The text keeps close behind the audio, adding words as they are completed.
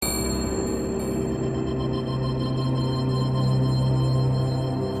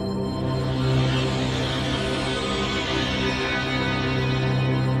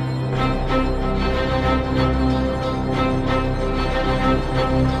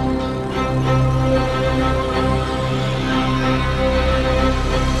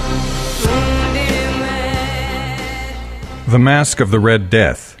The Masque of the Red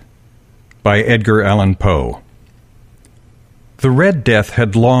Death by Edgar Allan Poe. The Red Death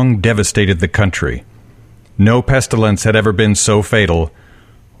had long devastated the country. No pestilence had ever been so fatal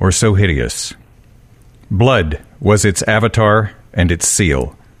or so hideous. Blood was its avatar and its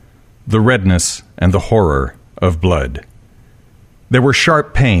seal, the redness and the horror of blood. There were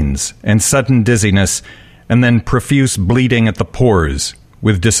sharp pains and sudden dizziness, and then profuse bleeding at the pores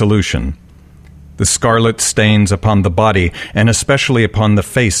with dissolution. The scarlet stains upon the body, and especially upon the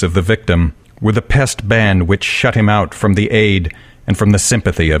face of the victim, were the pest ban which shut him out from the aid and from the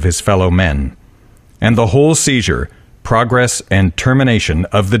sympathy of his fellow men. And the whole seizure, progress, and termination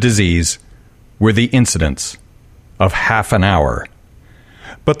of the disease were the incidents of half an hour.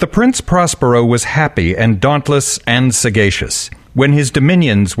 But the Prince Prospero was happy and dauntless and sagacious. When his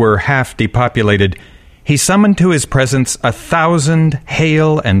dominions were half depopulated, he summoned to his presence 1,000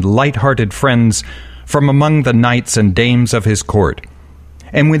 hale and light-hearted friends from among the knights and dames of his court,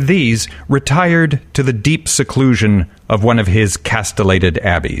 and with these retired to the deep seclusion of one of his castellated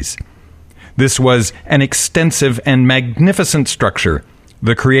abbeys. This was an extensive and magnificent structure,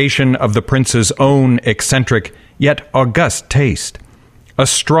 the creation of the prince's own eccentric yet august taste. A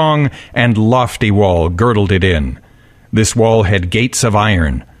strong and lofty wall girdled it in. This wall had gates of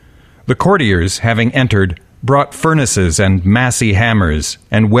iron. The courtiers, having entered, brought furnaces and massy hammers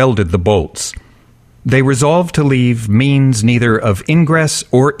and welded the bolts. They resolved to leave means neither of ingress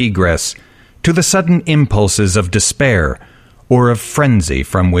or egress to the sudden impulses of despair or of frenzy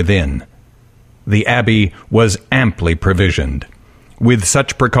from within. The abbey was amply provisioned. With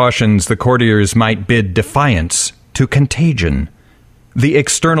such precautions, the courtiers might bid defiance to contagion. The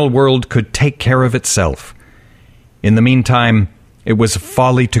external world could take care of itself. In the meantime, it was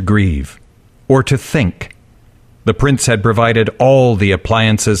folly to grieve, or to think. The prince had provided all the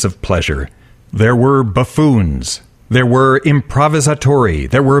appliances of pleasure. There were buffoons, there were improvisatori,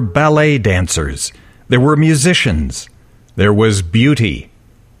 there were ballet dancers, there were musicians, there was beauty,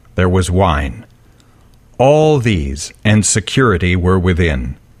 there was wine. All these and security were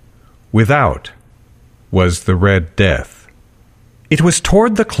within. Without was the Red Death. It was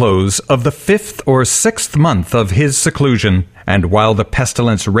toward the close of the 5th or 6th month of his seclusion, and while the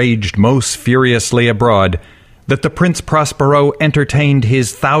pestilence raged most furiously abroad, that the Prince Prospero entertained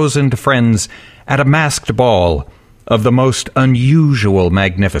his 1,000 friends at a masked ball of the most unusual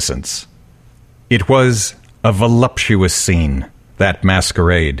magnificence. It was a voluptuous scene, that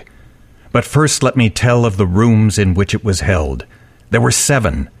masquerade. But first let me tell of the rooms in which it was held. There were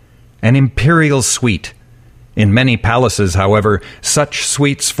 7, an imperial suite. In many palaces, however, such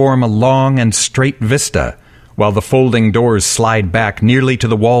suites form a long and straight vista, while the folding doors slide back nearly to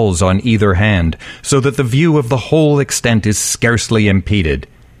the walls on either hand, so that the view of the whole extent is scarcely impeded.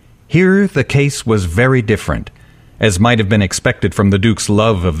 Here the case was very different, as might have been expected from the Duke's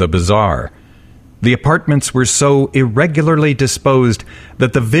love of the bizarre. The apartments were so irregularly disposed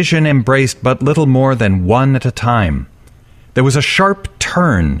that the vision embraced but little more than one at a time. There was a sharp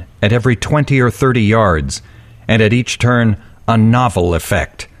turn at every 20 or 30 yards, and at each turn a novel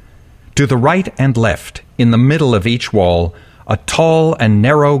effect. To the right and left, in the middle of each wall, a tall and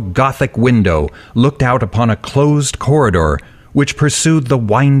narrow Gothic window looked out upon a closed corridor which pursued the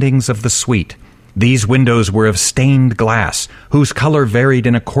windings of the suite. These windows were of stained glass, whose color varied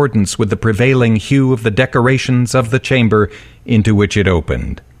in accordance with the prevailing hue of the decorations of the chamber into which it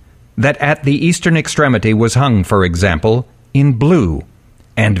opened. That at the eastern extremity was hung, for example, in blue,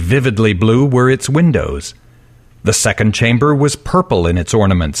 and vividly blue were its windows. The second chamber was purple in its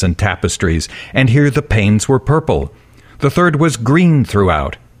ornaments and tapestries, and here the panes were purple. The third was green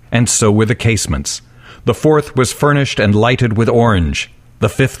throughout, and so were the casements. The fourth was furnished and lighted with orange, the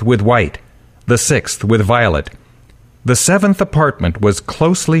fifth with white, the sixth with violet. The 7th apartment was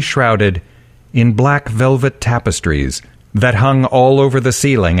closely shrouded in black velvet tapestries that hung all over the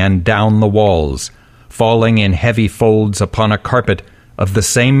ceiling and down the walls, falling in heavy folds upon a carpet of the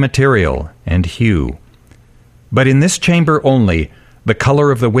same material and hue. But in this chamber only, the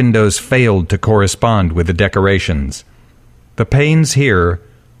color of the windows failed to correspond with the decorations. The panes here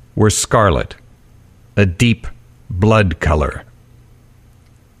were scarlet, a deep blood color.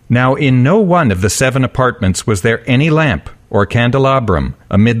 Now in no one of the 7 apartments was there any lamp or candelabrum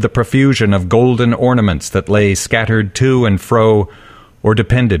amid the profusion of golden ornaments that lay scattered to and fro or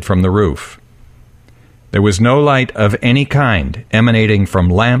depended from the roof. There was no light of any kind emanating from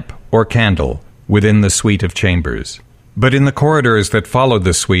lamp or candle within the suite of chambers. But in the corridors that followed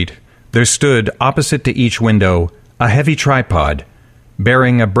the suite, there stood, opposite to each window, a heavy tripod,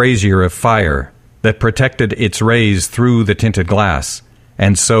 bearing a brazier of fire that protected its rays through the tinted glass,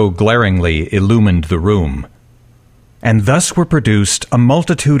 and so glaringly illumined the room. and thus were produced a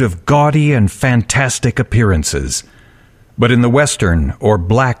multitude of gaudy and fantastic appearances. But in the western, or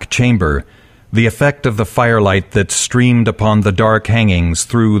black chamber, the effect of the firelight that streamed upon the dark hangings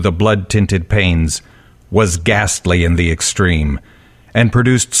through the blood-tinted panes was ghastly in the extreme, and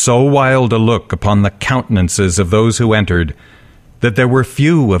produced so wild a look upon the countenances of those who entered, that there were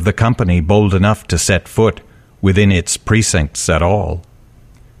few of the company bold enough to set foot within its precincts at all.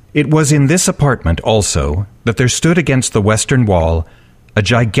 It was in this apartment also that there stood against the western wall a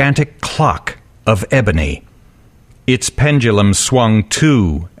gigantic clock of ebony. Its pendulum swung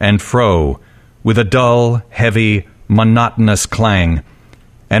to and fro with a dull, heavy, monotonous clang,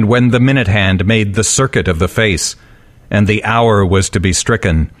 and when the minute hand made the circuit of the face, and the hour was to be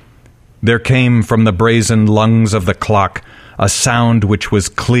stricken, there came from the brazen lungs of the clock a sound which was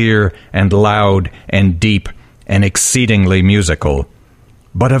clear and loud and deep and exceedingly musical,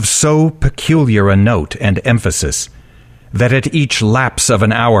 but of so peculiar a note and emphasis that at each lapse of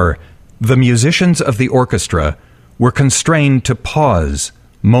an hour the musicians of the orchestra were constrained to pause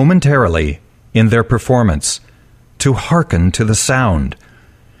momentarily in their performance to hearken to the sound,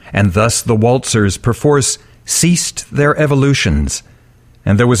 and thus the waltzers perforce ceased their evolutions,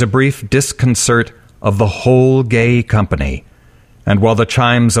 and there was a brief disconcert of the whole gay company, and while the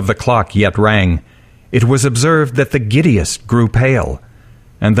chimes of the clock yet rang, it was observed that the giddiest grew pale,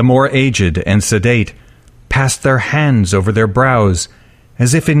 and the more aged and sedate passed their hands over their brows,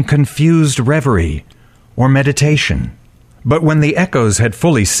 as if in confused reverie or meditation. But when the echoes had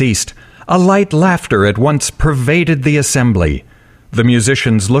fully ceased, a light laughter at once pervaded the assembly. The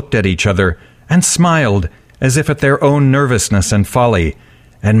musicians looked at each other and smiled as if at their own nervousness and folly,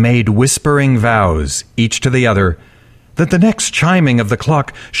 and made whispering vows, each to the other, that the next chiming of the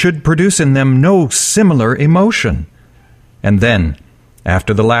clock should produce in them no similar emotion. And then,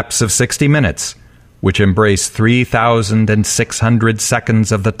 after the lapse of 60 minutes, which embrace 3,600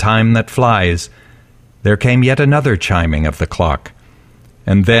 seconds of the time that flies, there came yet another chiming of the clock,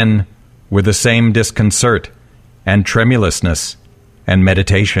 and then, with the same disconcert, and tremulousness, and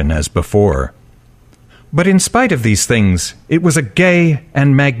meditation as before. But in spite of these things, it was a gay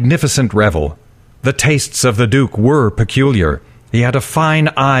and magnificent revel. The tastes of the Duke were peculiar. He had a fine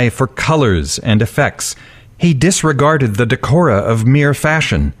eye for colors and effects. He disregarded the decora of mere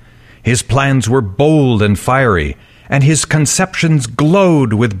fashion. His plans were bold and fiery, and his conceptions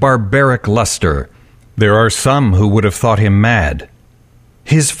glowed with barbaric luster. There are some who would have thought him mad.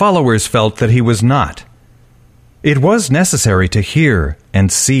 His followers felt that he was not. It was necessary to hear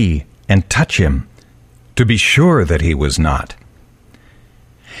and see and touch him to be sure that he was not.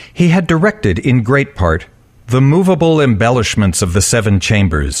 He had directed in great part the movable embellishments of the 7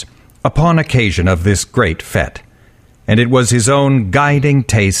 chambers upon occasion of this great fête, and it was his own guiding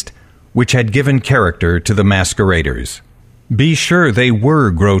taste which had given character to the masqueraders. Be sure they were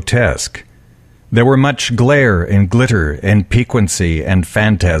grotesque. There were much glare and glitter and piquancy and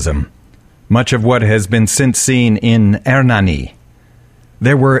phantasm, much of what has been since seen in Hernani.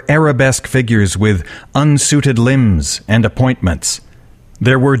 There were arabesque figures with unsuited limbs and appointments.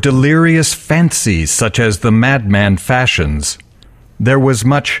 There were delirious fancies such as the madman fashions. There was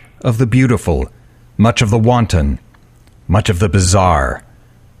much of the beautiful, much of the wanton, much of the bizarre,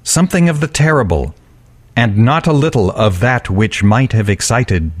 something of the terrible, and not a little of that which might have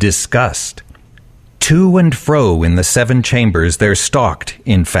excited disgust. To and fro in the 7 chambers there stalked,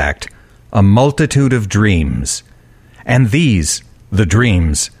 in fact, a multitude of dreams, and these, the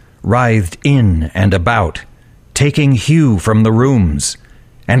dreams, writhed in and about, taking hue from the rooms,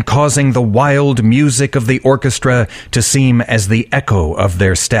 and causing the wild music of the orchestra to seem as the echo of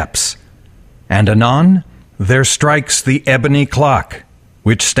their steps. And anon there strikes the ebony clock,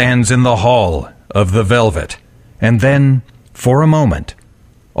 which stands in the hall of the velvet, and then, for a moment,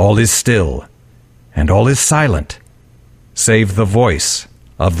 all is still, and all is silent, save the voice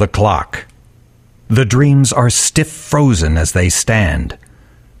of the clock. The dreams are stiff frozen as they stand,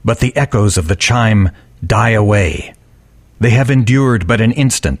 but the echoes of the chime die away. They have endured but an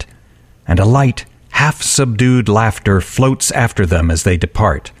instant, and a light, half-subdued laughter floats after them as they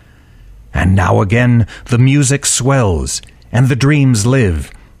depart. And now again the music swells, and the dreams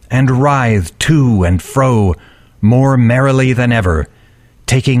live, and writhe to and fro, more merrily than ever,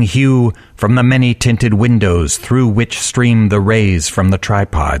 taking hue from the many-tinted windows through which stream the rays from the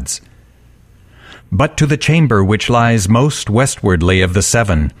tripods. But to the chamber which lies most westwardly of the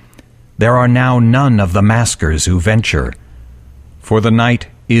 7, there are now none of the maskers who venture, for the night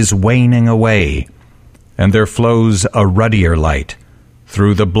is waning away, and there flows a ruddier light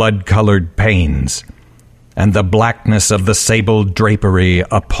through the blood-colored panes, and the blackness of the sable drapery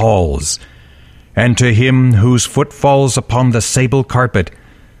appalls, and to him whose foot falls upon the sable carpet,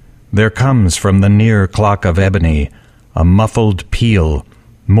 there comes from the near clock of ebony a muffled peal,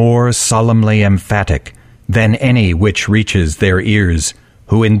 more solemnly emphatic than any which reaches their ears,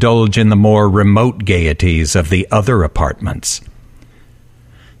 who indulge in the more remote gaieties of the other apartments.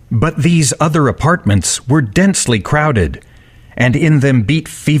 But these other apartments were densely crowded, and in them beat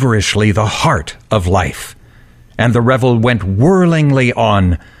feverishly the heart of life, and the revel went whirlingly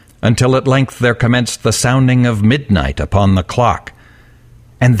on, until at length there commenced the sounding of midnight upon the clock,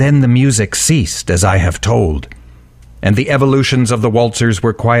 and then the music ceased, as I have told, and the evolutions of the waltzers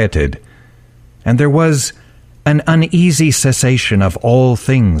were quieted, and there was an uneasy cessation of all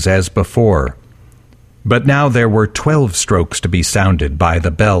things as before. But now there were 12 strokes to be sounded by the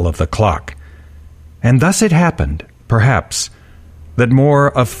bell of the clock, and thus it happened, perhaps, that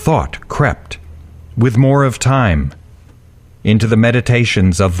more of thought crept, with more of time, into the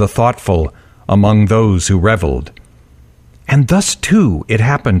meditations of the thoughtful among those who revelled. And thus, too, it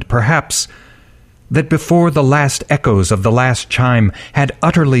happened, perhaps, that before the last echoes of the last chime had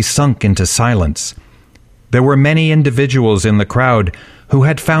utterly sunk into silence, there were many individuals in the crowd who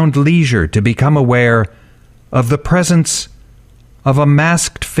had found leisure to become aware of the presence of a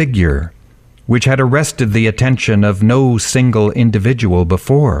masked figure which had arrested the attention of no single individual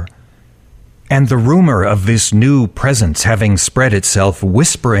before. And the rumor of this new presence having spread itself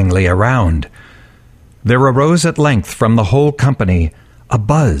whisperingly around, there arose at length from the whole company a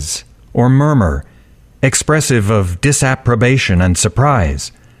buzz or murmur, expressive of disapprobation and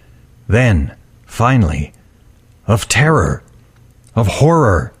surprise, then, finally, of terror, of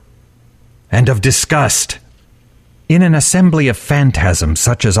horror, and of disgust. In an assembly of phantasms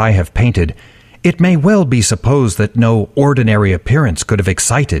such as I have painted, it may well be supposed that no ordinary appearance could have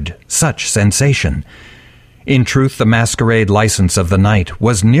excited such sensation. In truth, the masquerade license of the night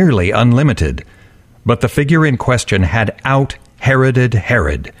was nearly unlimited, but the figure in question had out-Heroded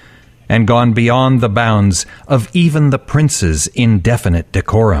Herod, and gone beyond the bounds of even the prince's indefinite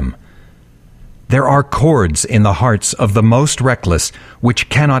decorum. There are chords in the hearts of the most reckless which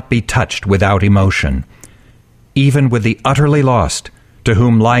cannot be touched without emotion. Even with the utterly lost, to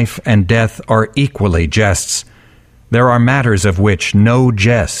whom life and death are equally jests, there are matters of which no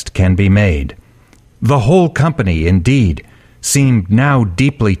jest can be made. The whole company, indeed, seemed now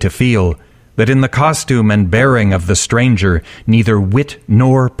deeply to feel that in the costume and bearing of the stranger neither wit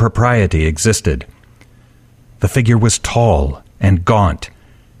nor propriety existed. The figure was tall and gaunt,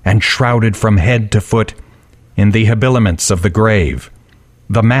 and shrouded from head to foot in the habiliments of the grave.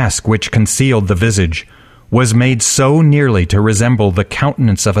 The mask which concealed the visage was made so nearly to resemble the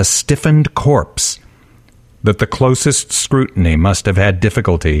countenance of a stiffened corpse that the closest scrutiny must have had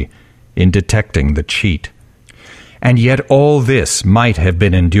difficulty in detecting the cheat. And yet all this might have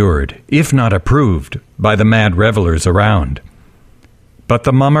been endured, if not approved, by the mad revellers around. But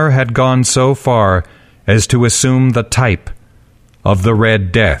the mummer had gone so far as to assume the type of the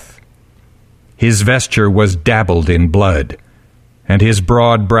Red Death. His vesture was dabbled in blood, and his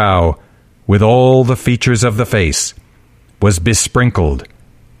broad brow, with all the features of the face, was besprinkled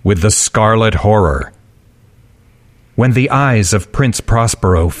with the scarlet horror. When the eyes of Prince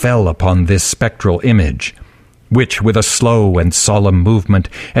Prospero fell upon this spectral image, which, with a slow and solemn movement,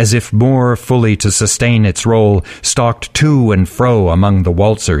 as if more fully to sustain its role, stalked to and fro among the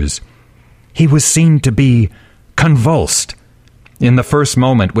waltzers, he was seen to be convulsed, in the first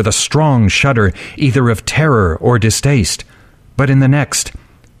moment with a strong shudder, either of terror or distaste, but in the next,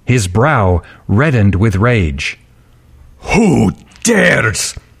 his brow reddened with rage. "Who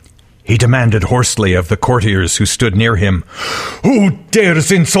dares?" he demanded hoarsely of the courtiers who stood near him. "Who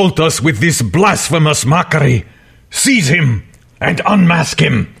dares insult us with this blasphemous mockery? Seize him and unmask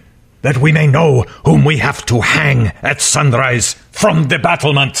him, that we may know whom we have to hang at sunrise from the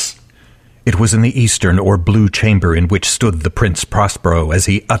battlements." It was in the eastern or blue chamber in which stood the Prince Prospero as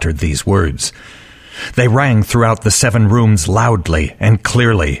he uttered these words. They rang throughout the 7 rooms loudly and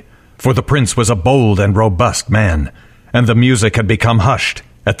clearly, for the prince was a bold and robust man, and the music had become hushed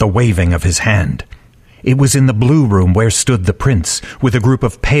at the waving of his hand. It was in the blue room where stood the prince, with a group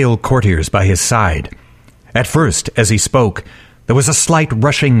of pale courtiers by his side. At first, as he spoke, there was a slight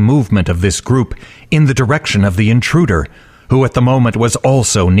rushing movement of this group in the direction of the intruder, who at the moment was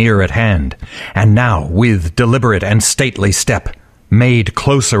also near at hand, and now, with deliberate and stately step, made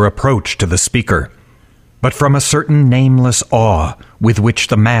closer approach to the speaker. But from a certain nameless awe with which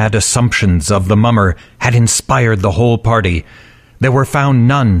the mad assumptions of the mummer had inspired the whole party, there were found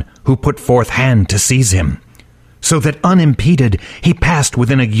none who put forth hand to seize him, so that unimpeded he passed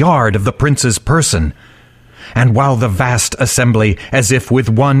within a yard of the prince's person. and while the vast assembly, as if with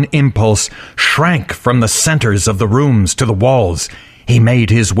one impulse, shrank from the centers of the rooms to the walls, he made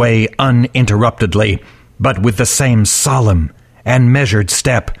his way uninterruptedly, but with the same solemn and measured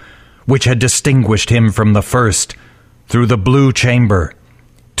step which had distinguished him from the first, through the blue chamber,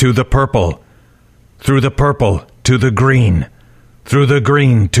 to the purple, through the purple to the green, through the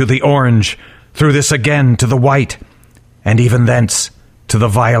green to the orange, through this again to the white, and even thence to the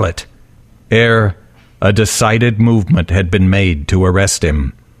violet, ere a decided movement had been made to arrest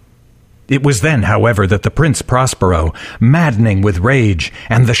him. It was then, however, that the Prince Prospero, maddening with rage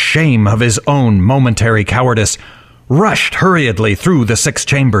and the shame of his own momentary cowardice, rushed hurriedly through the 6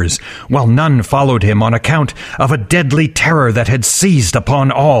 chambers, while none followed him on account of a deadly terror that had seized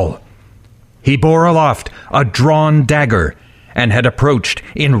upon all. He bore aloft a drawn dagger, and had approached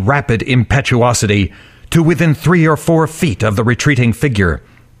in rapid impetuosity to within 3 or 4 feet of the retreating figure,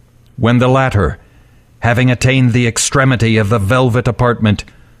 when the latter, having attained the extremity of the velvet apartment,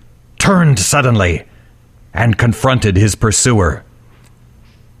 turned suddenly and confronted his pursuer.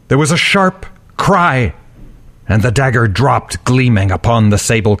 There was a sharp cry, and the dagger dropped gleaming upon the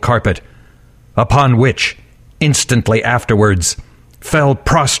sable carpet, upon which, instantly afterwards, fell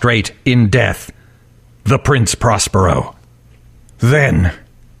prostrate in death the Prince Prospero. Then,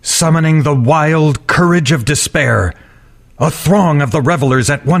 summoning the wild courage of despair, a throng of the revelers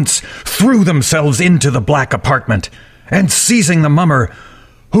at once threw themselves into the black apartment, and seizing the mummer,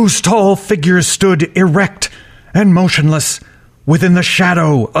 whose tall figure stood erect and motionless within the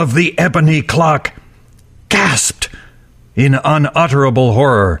shadow of the ebony clock, gasped in unutterable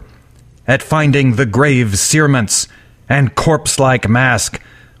horror at finding the grave cerements and corpse-like mask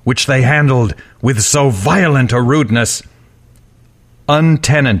which they handled with so violent a rudeness,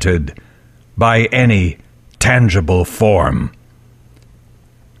 untenanted by any tangible form.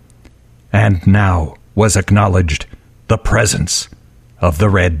 And now was acknowledged the presence of the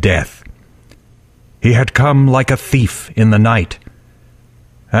Red Death. He had come like a thief in the night,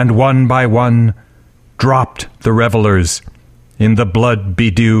 and one by one dropped the revelers in the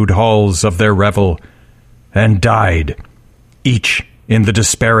blood-bedewed halls of their revel, and died, each in the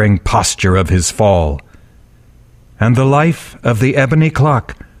despairing posture of his fall. And the life of the ebony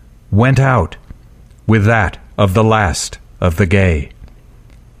clock went out with that of the last of the gay,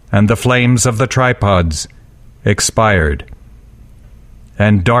 and the flames of the tripods expired,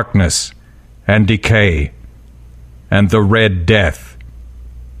 and darkness and decay and the Red Death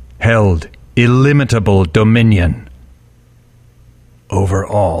held illimitable dominion over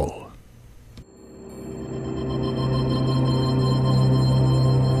all.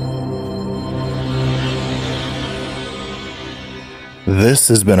 This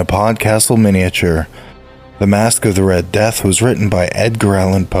has been a PodCastle miniature. The Masque of the Red Death was written by Edgar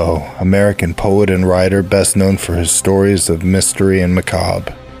Allan Poe, American poet and writer best known for his stories of mystery and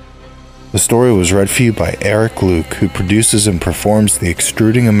macabre. The story was read for you by Eric Luke, who produces and performs the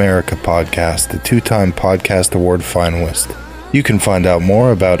Extruding America podcast, the 2-time Podcast Award finalist. You can find out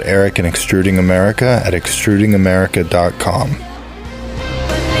more about Eric and Extruding America at extrudingamerica.com.